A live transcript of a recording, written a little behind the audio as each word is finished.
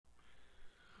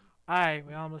Alright,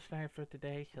 we're almost time for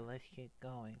today, so let's get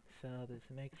going. So this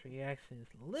next reaction is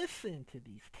listen to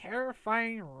these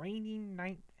terrifying rainy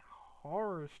night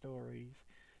horror stories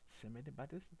submitted by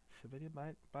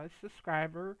a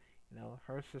subscriber,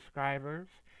 her subscribers.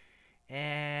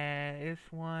 And this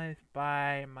one is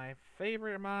by my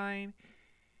favorite of mine,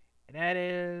 and that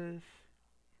is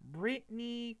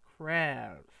Brittany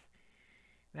Krabs.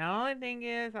 Now, the only thing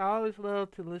is, I always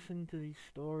love to listen to these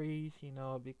stories,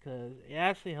 because it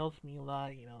actually helps me a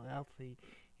lot. It actually,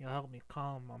 help me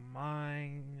calm my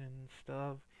mind and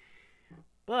stuff.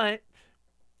 But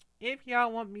if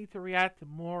y'all want me to react to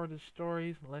more of the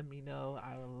stories, let me know.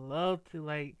 I would love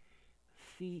to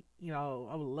see, I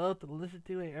would love to listen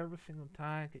to it every single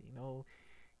time. 'Cause,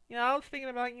 I was thinking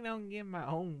about, getting my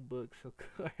own books, of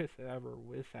course. I ever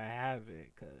wish I have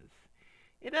it, cause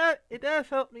it does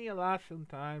help me a lot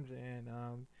sometimes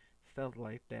and stuff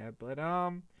like that. But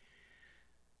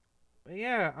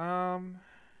yeah,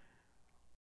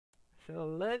 so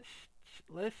let's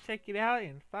check it out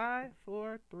in 5,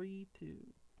 4, 3, 2.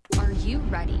 Are you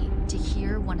ready to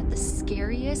hear one of the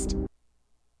scariest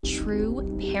true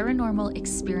paranormal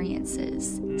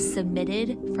experiences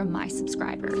submitted from my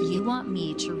subscriber? If you want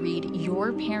me to read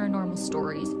your paranormal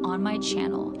stories on my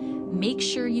channel, make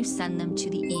sure you send them to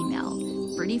the email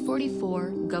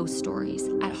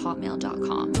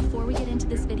Brittany44ghoststories@hotmail.com. Before we get into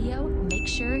this video, make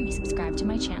sure you subscribe to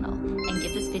my channel and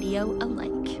give this video a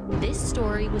like. This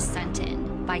story was sent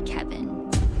in by Kevin.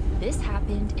 This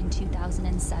happened in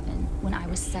 2007 when I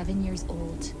was 7 years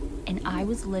old, and I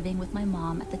was living with my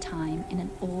mom at the time in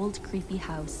an old creepy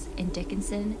house in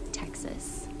Dickinson,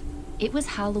 Texas. It was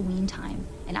Halloween time,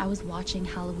 and I was watching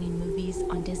Halloween movies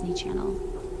on Disney Channel.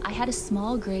 I had a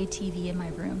small gray TV in my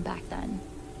room back then,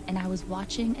 and I was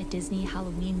watching a Disney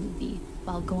Halloween movie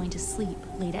while going to sleep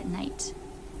late at night,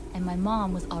 and my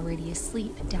mom was already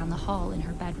asleep down the hall in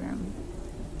her bedroom.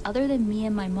 Other than me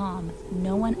and my mom,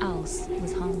 no one else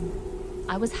was home.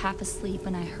 I was half asleep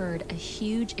when I heard a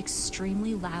huge,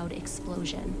 extremely loud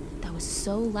explosion that was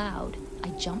so loud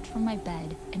I jumped from my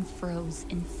bed and froze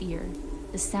in fear.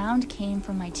 The sound came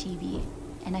from my TV,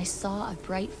 and I saw a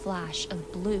bright flash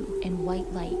of blue and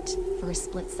white light for a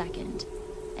split second.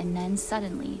 And then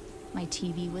suddenly, my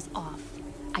TV was off.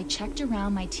 I checked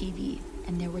around my TV,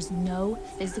 and there was no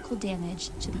physical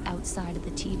damage to the outside of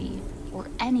the TV or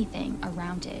anything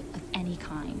around it of any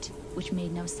kind, which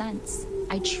made no sense.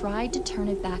 I tried to turn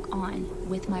it back on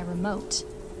with my remote,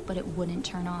 but it wouldn't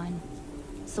turn on.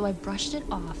 So I brushed it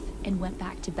off and went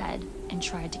back to bed and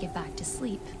tried to get back to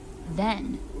sleep.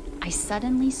 Then, I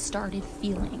suddenly started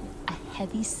feeling a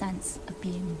heavy sense of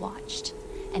being watched.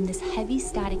 And this heavy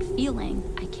static feeling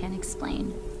I can't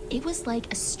explain. It was like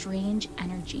a strange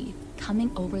energy coming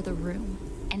over the room,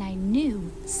 and I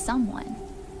knew someone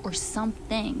or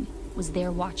something was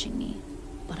there watching me,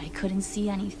 but I couldn't see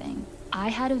anything. I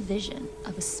had a vision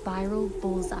of a spiral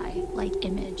bullseye-like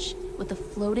image with a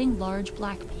floating large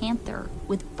black panther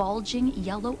with bulging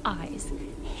yellow eyes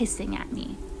hissing at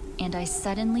me, and I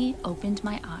suddenly opened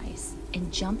my eyes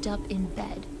and jumped up in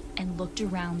bed and looked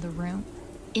around the room.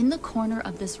 In the corner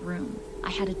of this room, I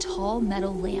had a tall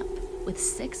metal lamp with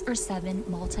 6 or 7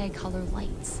 multicolored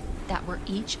lights that were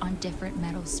each on different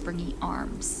metal springy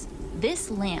arms. This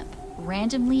lamp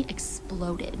randomly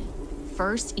exploded.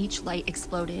 First, each light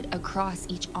exploded across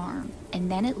each arm, and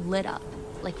then it lit up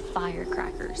like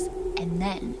firecrackers. And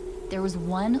then there was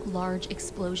one large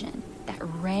explosion that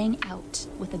rang out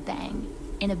with a bang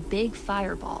in a big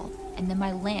fireball, and then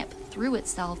my lamp threw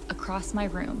itself across my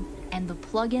room, and the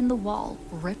plug in the wall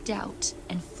ripped out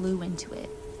and flew into it.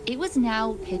 It was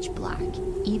now pitch black,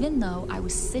 even though I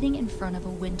was sitting in front of a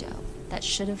window that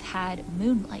should have had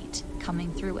moonlight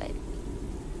coming through it.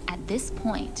 At this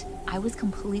point, I was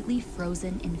completely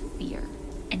frozen in fear,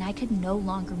 and I could no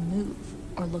longer move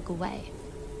or look away.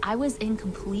 I was in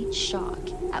complete shock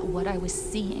at what I was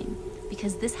seeing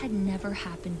because this had never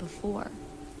happened before,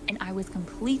 and I was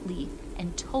completely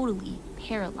and totally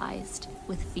paralyzed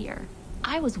with fear.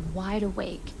 I was wide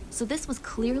awake, so this was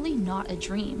clearly not a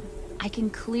dream. I can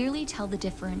clearly tell the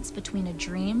difference between a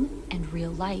dream and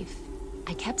real life.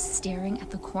 I kept staring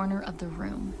at the corner of the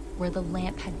room where the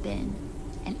lamp had been,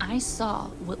 and I saw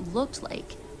what looked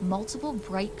like multiple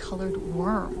bright colored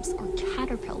worms or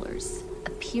caterpillars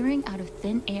appearing out of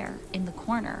thin air in the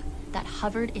corner that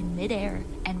hovered in midair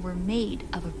and were made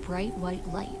of a bright white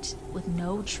light with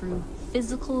no true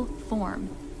physical form,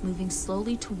 moving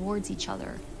slowly towards each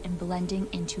other and blending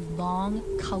into long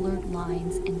colored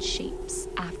lines and shapes.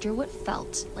 After what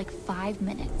felt like 5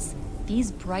 minutes,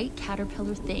 these bright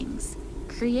caterpillar things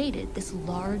created this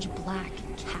large black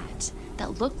cat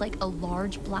that looked like a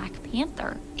large black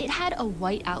panther. It had a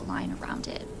white outline around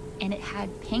it, and it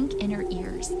had pink inner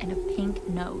ears and a pink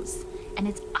nose, and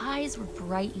its eyes were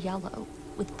bright yellow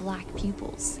with black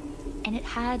pupils, and it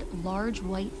had large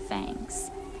white fangs.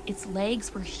 Its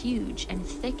legs were huge and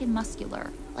thick and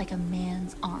muscular, like a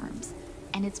man's arms,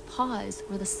 and its paws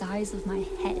were the size of my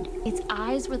head. Its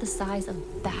eyes were the size of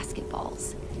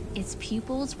basketballs. Its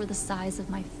pupils were the size of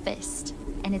my fist,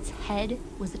 and its head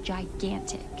was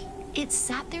gigantic. It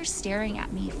sat there staring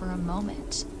at me for a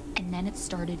moment, and then it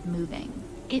started moving.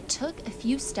 It took a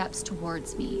few steps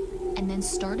towards me, and then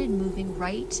started moving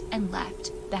right and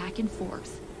left, back and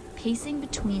forth, pacing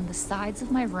between the sides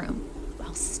of my room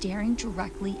while staring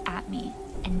directly at me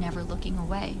and never looking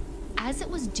away. As it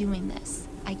was doing this,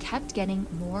 I kept getting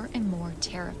more and more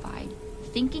terrified,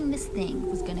 thinking this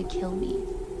thing was gonna kill me,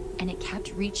 and it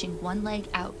kept reaching one leg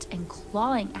out and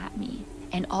clawing at me.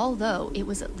 And although it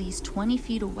was at least 20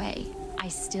 feet away, I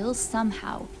still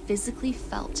somehow physically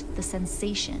felt the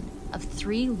sensation of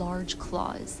 3 large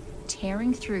claws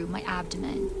tearing through my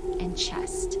abdomen and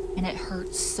chest, and it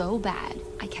hurt so bad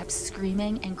I kept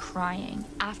screaming and crying.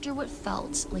 After what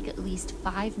felt like at least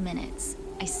 5 minutes,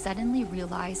 I suddenly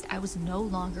realized I was no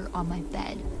longer on my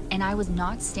bed, and I was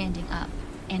not standing up,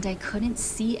 and I couldn't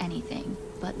see anything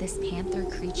but this panther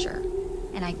creature,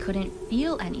 and I couldn't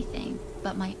feel anything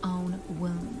but my own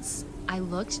wounds. I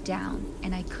looked down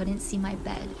and I couldn't see my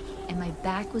bed, and my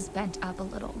back was bent up a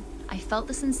little. I felt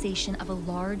the sensation of a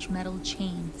large metal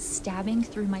chain stabbing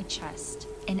through my chest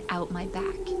and out my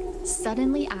back.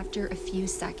 Suddenly, after a few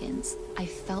seconds, I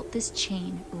felt this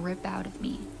chain rip out of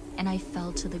me, and I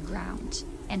fell to the ground.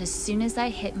 And as soon as I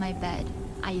hit my bed,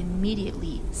 I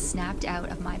immediately snapped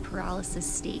out of my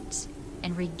paralysis state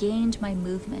and regained my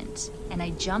movement, and I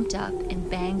jumped up and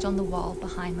banged on the wall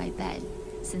behind my bed,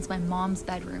 since my mom's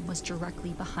bedroom was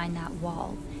directly behind that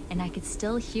wall, and I could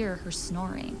still hear her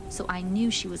snoring, so I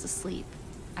knew she was asleep.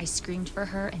 I screamed for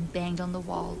her and banged on the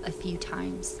wall a few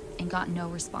times and got no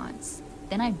response.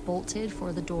 Then I bolted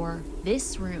for the door.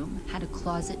 This room had a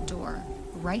closet door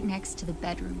right next to the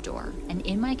bedroom door, and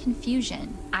in my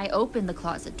confusion, I opened the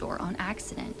closet door on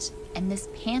accident, and this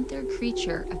panther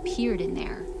creature appeared in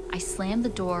there. I slammed the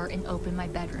door and opened my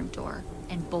bedroom door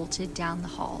and bolted down the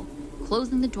hall,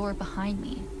 closing the door behind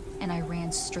me, and I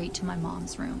ran straight to my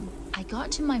mom's room. I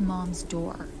got to my mom's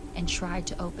door and tried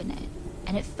to open it,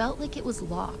 and it felt like it was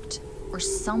locked or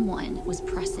someone was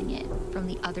pressing it from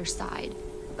the other side,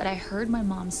 but I heard my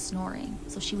mom snoring,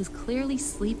 so she was clearly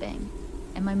sleeping,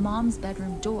 and my mom's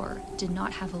bedroom door did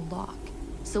not have a lock,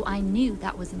 so I knew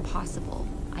that was impossible.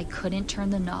 I couldn't turn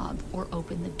the knob or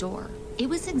open the door. It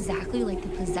was exactly like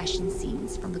the possession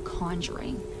scenes from The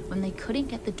Conjuring, when they couldn't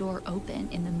get the door open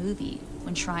in the movie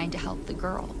when trying to help the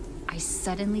girl. I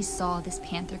suddenly saw this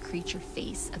panther creature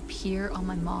face appear on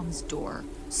my mom's door,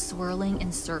 swirling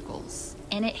in circles,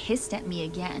 and it hissed at me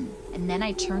again, and then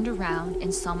I turned around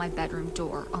and saw my bedroom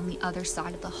door on the other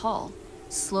side of the hall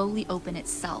slowly open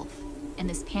itself, and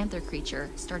this panther creature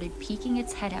started peeking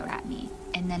its head out at me,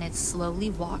 and then it slowly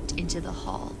walked into the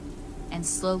hall and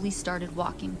slowly started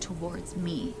walking towards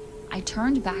me. I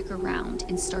turned back around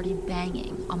and started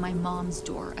banging on my mom's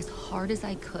door as hard as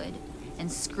I could and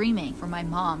screaming for my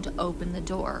mom to open the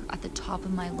door at the top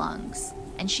of my lungs,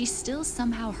 and she still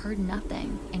somehow heard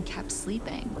nothing and kept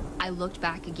sleeping. I looked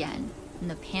back again,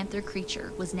 and the panther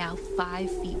creature was now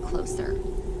 5 feet closer.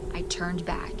 I turned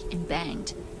back and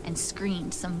banged and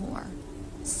screamed some more.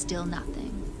 Still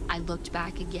nothing. I looked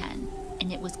back again,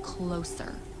 and it was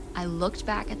closer. I looked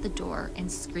back at the door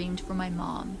and screamed for my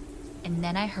mom, and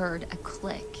then I heard a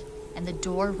click, and the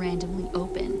door randomly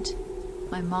opened.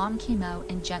 My mom came out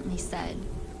and gently said,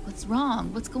 "What's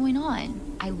wrong? What's going on?"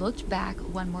 I looked back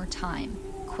one more time,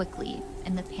 quickly,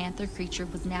 and the panther creature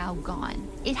was now gone.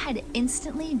 It had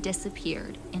instantly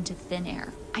disappeared into thin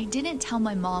air. I didn't tell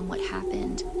my mom what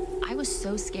happened. I was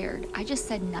so scared, I just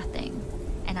said nothing,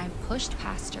 and I pushed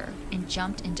past her and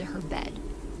jumped into her bed,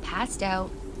 passed out,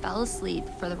 fell asleep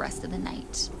for the rest of the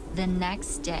night. The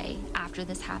next day after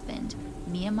this happened,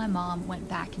 me and my mom went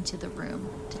back into the room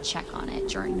to check on it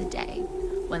during the day,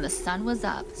 when the sun was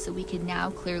up so we could now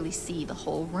clearly see the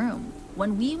whole room.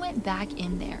 When we went back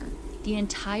in there, the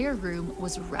entire room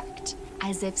was wrecked,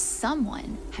 as if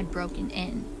someone had broken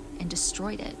in and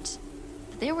destroyed it.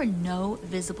 There were no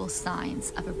visible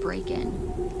signs of a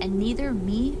break-in, and neither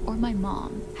me or my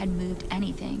mom had moved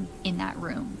anything in that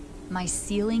room. My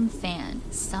ceiling fan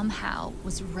somehow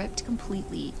was ripped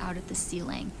completely out of the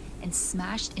ceiling and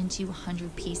smashed into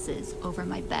 100 pieces over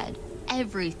my bed.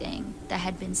 Everything that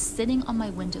had been sitting on my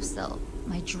windowsill,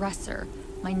 my dresser,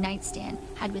 my nightstand,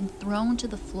 had been thrown to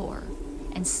the floor,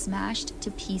 and smashed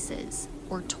to pieces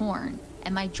or torn,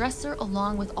 and my dresser,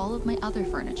 along with all of my other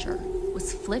furniture,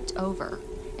 was flipped over,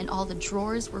 and all the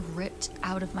drawers were ripped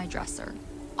out of my dresser.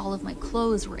 All of my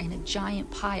clothes were in a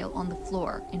giant pile on the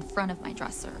floor in front of my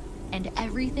dresser, and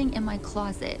everything in my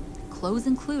closet, clothes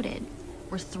included,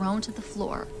 were thrown to the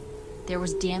floor. There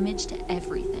was damage to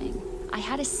everything. I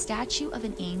had a statue of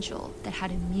an angel that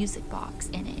had a music box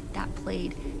in it that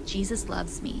played "Jesus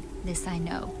Loves Me, This I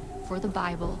Know, for the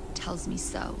Bible tells me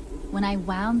so." When I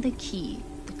wound the key,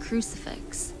 the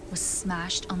crucifix was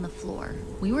smashed on the floor.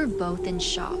 We were both in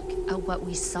shock at what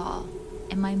we saw,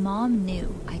 and my mom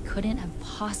knew I couldn't have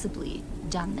possibly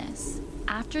done this.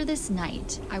 After this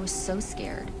night, I was so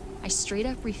scared, I straight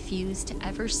up refused to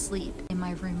ever sleep in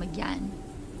my room again.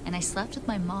 And I slept with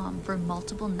my mom for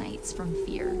multiple nights from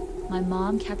fear. My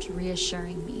mom kept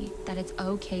reassuring me that it's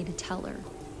okay to tell her,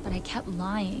 but I kept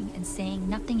lying and saying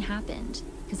nothing happened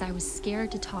because I was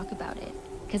scared to talk about it,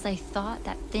 because I thought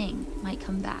that thing might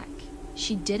come back.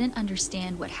 She didn't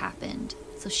understand what happened,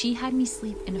 so she had me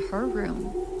sleep in her room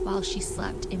while she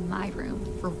slept in my room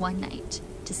for one night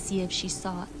to see if she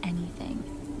saw anything.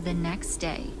 The next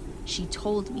day, she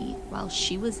told me while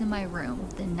she was in my room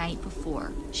the night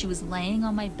before, she was laying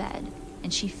on my bed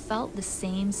and she felt the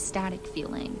same static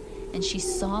feeling, and she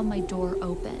saw my door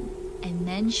open, and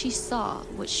then she saw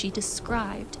what she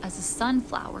described as a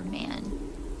sunflower man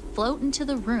float into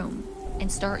the room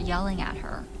and start yelling at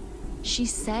her. She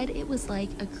said it was like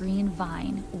a green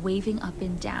vine waving up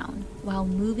and down while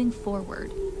moving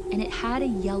forward, and it had a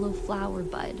yellow flower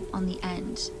bud on the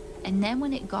end. And then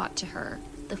when it got to her,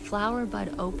 the flower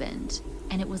bud opened,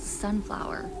 and it was a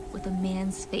sunflower with a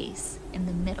man's face in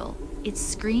the middle. It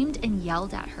screamed and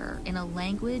yelled at her in a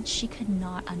language she could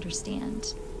not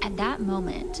understand. At that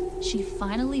moment, she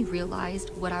finally realized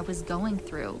what I was going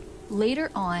through.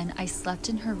 Later on, I slept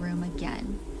in her room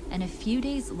again, and a few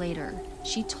days later,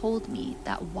 she told me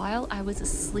that while I was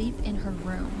asleep in her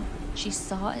room, she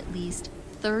saw at least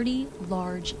 30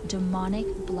 large,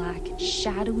 demonic, black,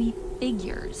 shadowy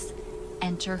figures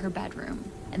enter her bedroom.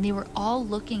 And they were all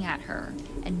looking at her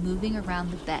and moving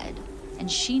around the bed, and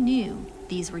she knew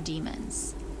these were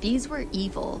demons. These were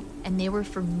evil, and they were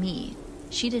for me.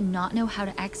 She did not know how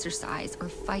to exercise or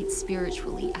fight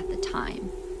spiritually at the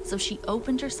time, so she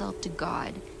opened herself to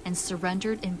God and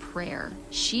surrendered in prayer.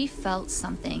 She felt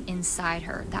something inside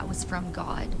her that was from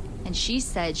God, and she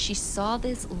said she saw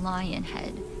this lion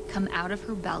head come out of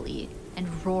her belly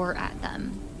and roar at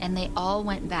them, and they all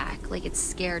went back like it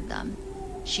scared them.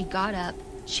 She got up,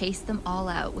 chased them all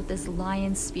out with this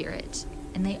lion spirit,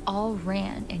 and they all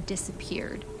ran and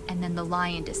disappeared, and then the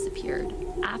lion disappeared.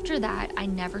 After that, I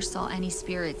never saw any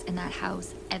spirits in that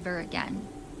house ever again,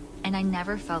 and I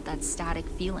never felt that static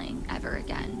feeling ever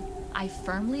again. I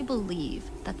firmly believe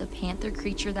that the panther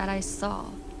creature that I saw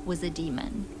was a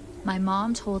demon. My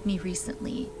mom told me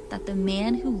recently that the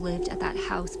man who lived at that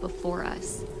house before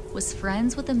us was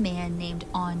friends with a man named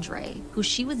Andre, who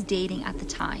she was dating at the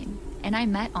time, and I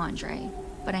met Andre,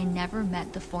 but I never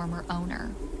met the former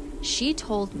owner. She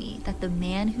told me that the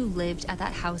man who lived at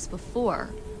that house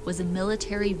before was a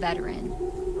military veteran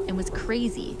and was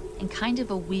crazy and kind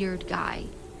of a weird guy.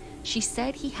 She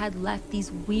said he had left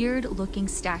these weird-looking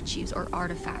statues or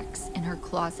artifacts in her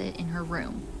closet in her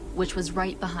room, which was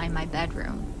right behind my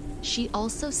bedroom. She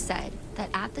also said that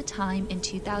at the time in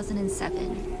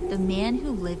 2007, the man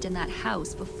who lived in that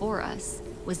house before us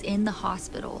was in the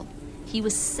hospital. He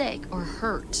was sick or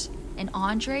hurt, and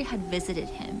Andre had visited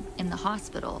him in the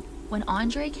hospital. When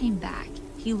Andre came back,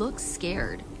 he looked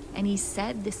scared, and he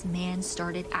said this man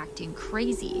started acting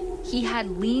crazy. He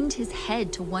had leaned his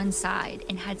head to one side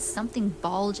and had something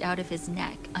bulge out of his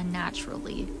neck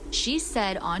unnaturally. She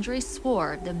said Andre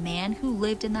swore the man who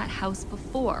lived in that house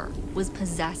before was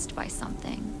possessed by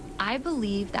something. I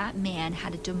believe that man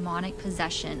had a demonic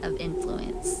possession of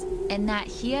influence, and that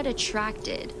he had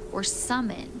attracted or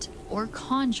summoned or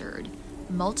conjured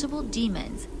multiple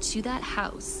demons to that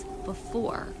house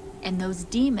before, and those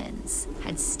demons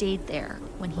had stayed there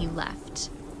when he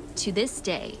left. To this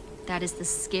day, that is the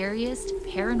scariest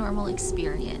paranormal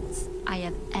experience I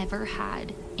have ever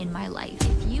had in my life.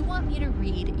 If you want me to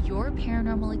read your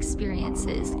paranormal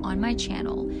experiences on my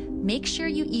channel, make sure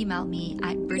you email me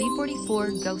at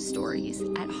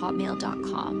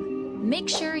birdie44ghoststories@hotmail.com. Make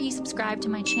sure you subscribe to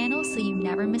my channel so you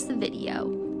never miss a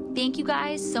video. Thank you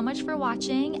guys so much for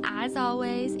watching. As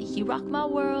always, you rock my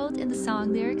world in the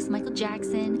song lyrics, Michael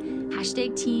Jackson,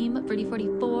 hashtag team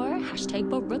Birdie44, hashtag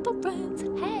Barretto friends,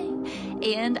 hey.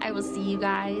 And I will see you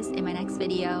guys in my next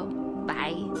video.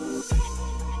 Bye.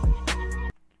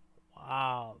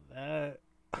 Wow,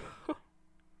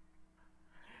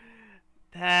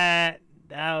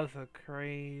 a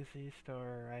crazy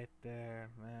story right there,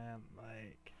 man.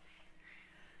 Like,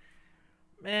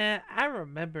 man, I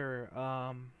remember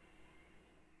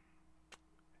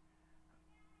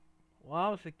when I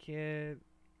was a kid,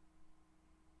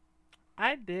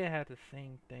 I did have the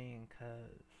same thing,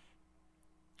 cause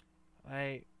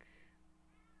like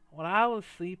when I was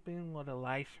sleeping when the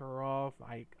lights were off,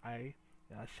 I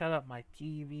shut up my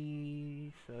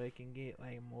TV so it can get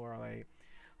like more like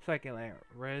so I can like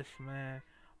rest, man.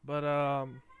 But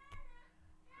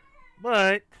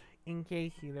but in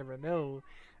case you never know,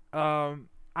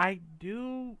 I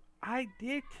did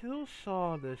too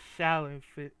saw the selling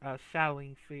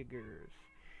figures,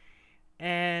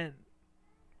 and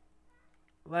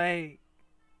like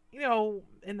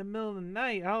in the middle of the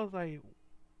night, I was like,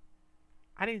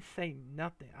 I didn't say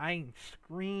nothing. I ain't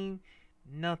scream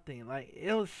nothing. Like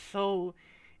it was so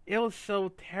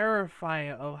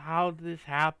terrifying of how this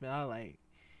happened. I like,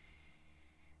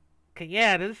 'cause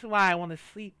yeah, this is why I want to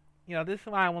sleep. This is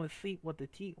why I want to sleep with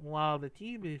while the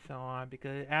TV is on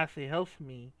because it actually helps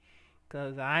me.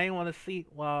 'Cause I ain't want to sleep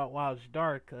while it's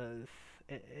dark. 'Cause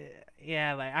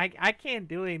yeah, like I can't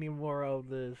do any more of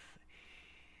this.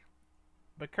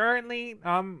 But currently,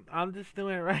 I'm just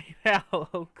doing it right now,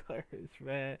 of course,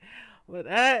 man. But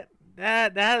that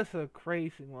is a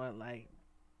crazy one. Like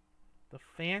the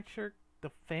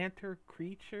Phantom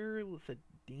creature was a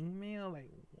demon. Like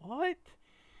what?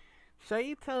 So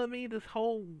you telling me this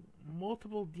whole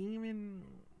multiple demon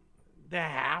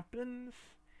that happens,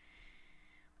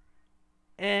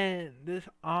 and this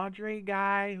Andre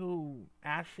guy who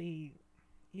actually,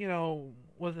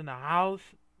 was in the house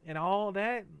and all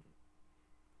that,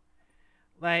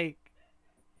 like,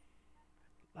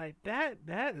 that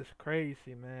is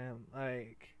crazy, man.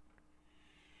 Like,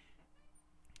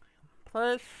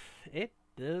 plus it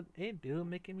do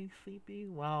making me sleepy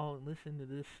while listening to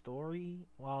this story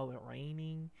while it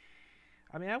raining.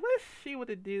 I mean, I wish she would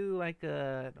have do like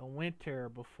a winter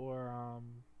before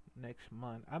next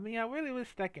month. I mean, I really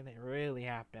wish that can really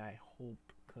happen. I hope,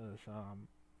 cause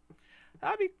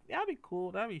that'd be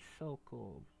cool. That'd be so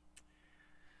cool.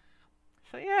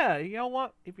 So yeah, if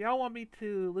y'all want me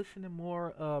to listen to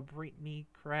more Brittany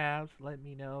Krabs, let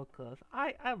me know, cause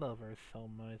I love her so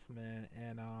much, man.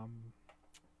 And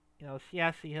she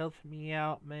actually helps me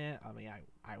out, man. I mean,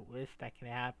 I wish that can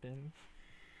happen.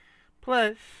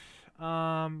 Plus,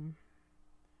 um,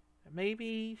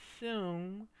 maybe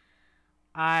soon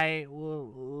I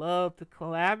would love to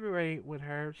collaborate with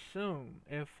her soon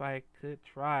if I could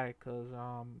try, cause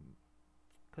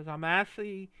I'm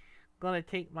actually gonna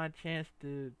take my chance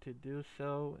to do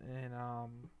so, and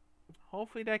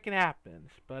hopefully that can happen.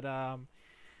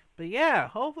 But yeah,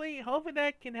 hopefully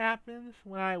that can happen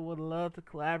when I would love to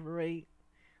collaborate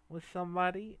with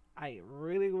somebody. I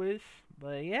really wish,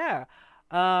 but yeah,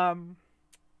 um,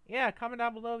 yeah. Comment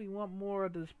down below if you want more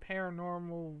of this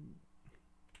paranormal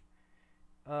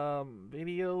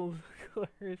videos, of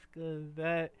course, cause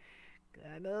that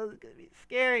I know it's gonna be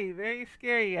scary, very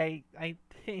scary. I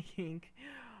think.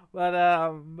 But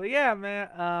yeah,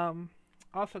 man.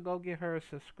 Also go give her a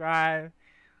subscribe.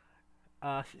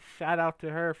 Shout out to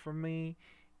her from me.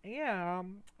 And yeah,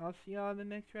 I'll see y'all in the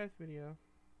next rest video.